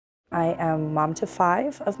I am mom to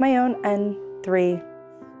 5 of my own and 3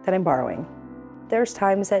 that I'm borrowing. There's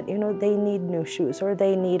times that, they need new shoes or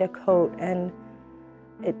they need a coat, and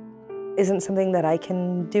it isn't something that I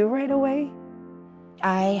can do right away.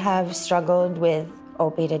 I have struggled with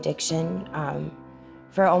opiate addiction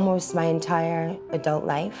for almost my entire adult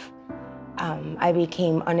life. I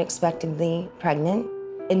became unexpectedly pregnant.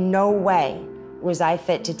 In no way was I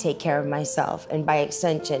fit to take care of myself, and by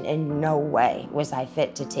extension, in no way was I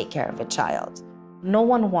fit to take care of a child. No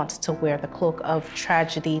one wants to wear the cloak of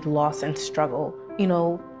tragedy, loss, and struggle.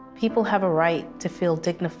 People have a right to feel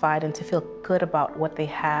dignified and to feel good about what they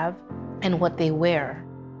have and what they wear.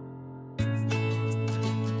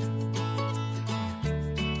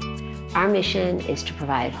 Our mission is to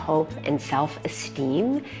provide hope and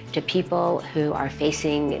self-esteem to people who are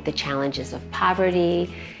facing the challenges of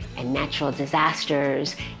poverty and natural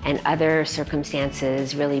disasters and other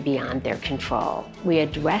circumstances really beyond their control. We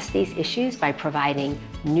address these issues by providing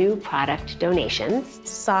new product donations.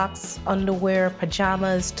 Socks, underwear,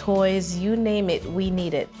 pajamas, toys, you name it, we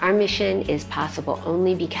need it. Our mission is possible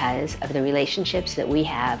only because of the relationships that we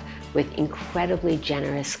have with incredibly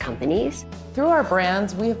generous companies. Through our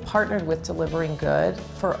brands, we have partnered with Delivering Good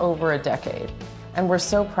for over a decade. And we're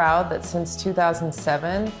so proud that since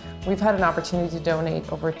 2007, we've had an opportunity to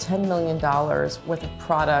donate over $10 million worth of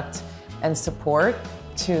product and support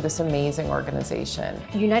to this amazing organization.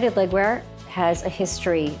 United Legwear has a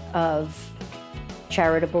history of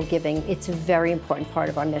charitable giving. It's a very important part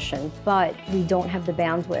of our mission, but we don't have the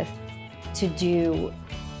bandwidth to do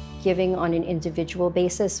giving on an individual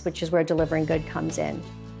basis, which is where Delivering Good comes in.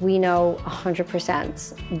 We know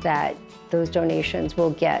 100% that those donations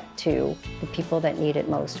will get to the people that need it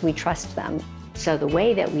most. We trust them. So the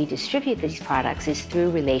way that we distribute these products is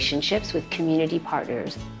through relationships with community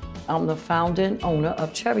partners. I'm the founder and owner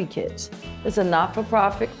of Cherry Kids. It's a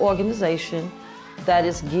not-for-profit organization that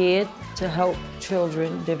is geared to help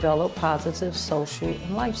children develop positive social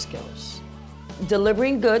and life skills.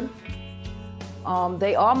 Delivering Good,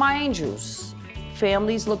 they are my angels.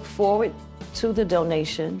 Families look forward to the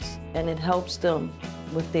donations, and it helps them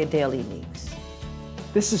with their daily needs.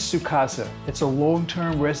 This is Sukasa. It's a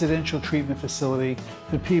long-term residential treatment facility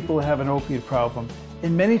for people who have an opiate problem.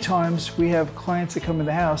 And many times we have clients that come in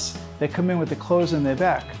the house that come in with the clothes on their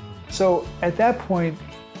back. So at that point,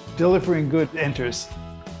 Delivering Good enters.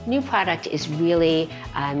 New product is really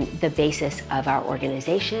the basis of our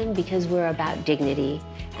organization because we're about dignity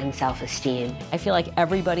and self-esteem. I feel like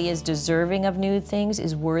everybody is deserving of new things,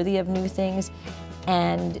 is worthy of new things,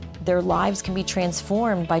 and their lives can be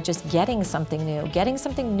transformed by just getting something new. Getting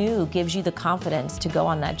something new gives you the confidence to go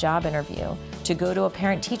on that job interview, to go to a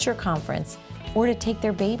parent-teacher conference, or to take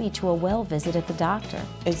their baby to a well visit at the doctor.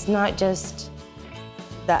 It's not just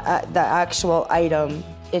the actual item,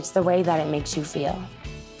 it's the way that it makes you feel.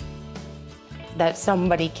 That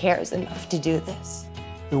somebody cares enough to do this.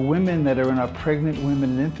 The women that are in our Pregnant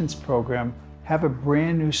Women and Infants program have a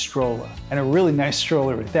brand new stroller, and a really nice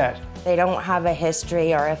stroller at that. They don't have a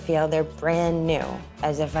history or a feel, they're brand new,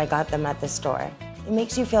 as if I got them at the store. It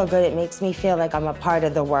makes you feel good, it makes me feel like I'm a part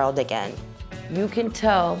of the world again. You can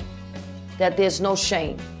tell that there's no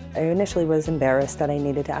shame. I initially was embarrassed that I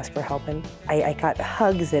needed to ask for help, and I got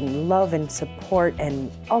hugs and love and support, and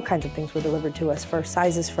all kinds of things were delivered to us for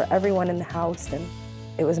sizes for everyone in the house, and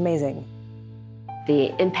it was amazing.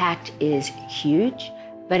 The impact is huge,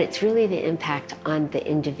 but it's really the impact on the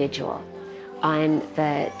individual, on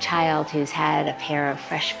the child who's had a pair of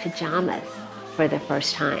fresh pajamas for the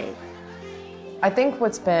first time. I think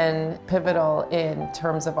what's been pivotal in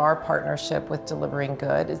terms of our partnership with Delivering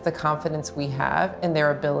Good is the confidence we have in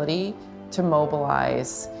their ability to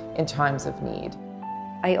mobilize in times of need.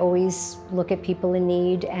 I always look at people in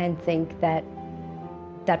need and think that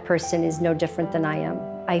that person is no different than I am.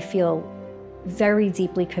 I feel very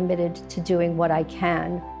deeply committed to doing what I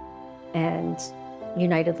can, and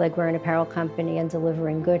United Legwear and Apparel Company and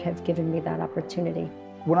Delivering Good have given me that opportunity.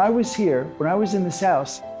 When I was here, when I was in this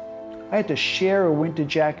house, I had to share a winter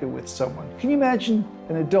jacket with someone. Can you imagine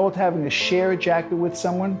an adult having to share a jacket with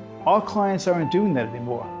someone? Our clients aren't doing that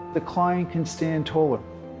anymore. The client can stand taller.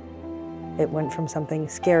 It went from something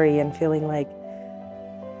scary and feeling like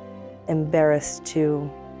embarrassed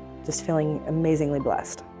to just feeling amazingly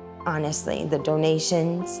blessed. Honestly, the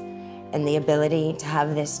donations and the ability to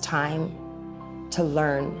have this time to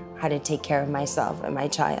learn how to take care of myself and my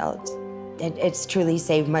child, it's truly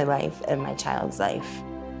saved my life and my child's life.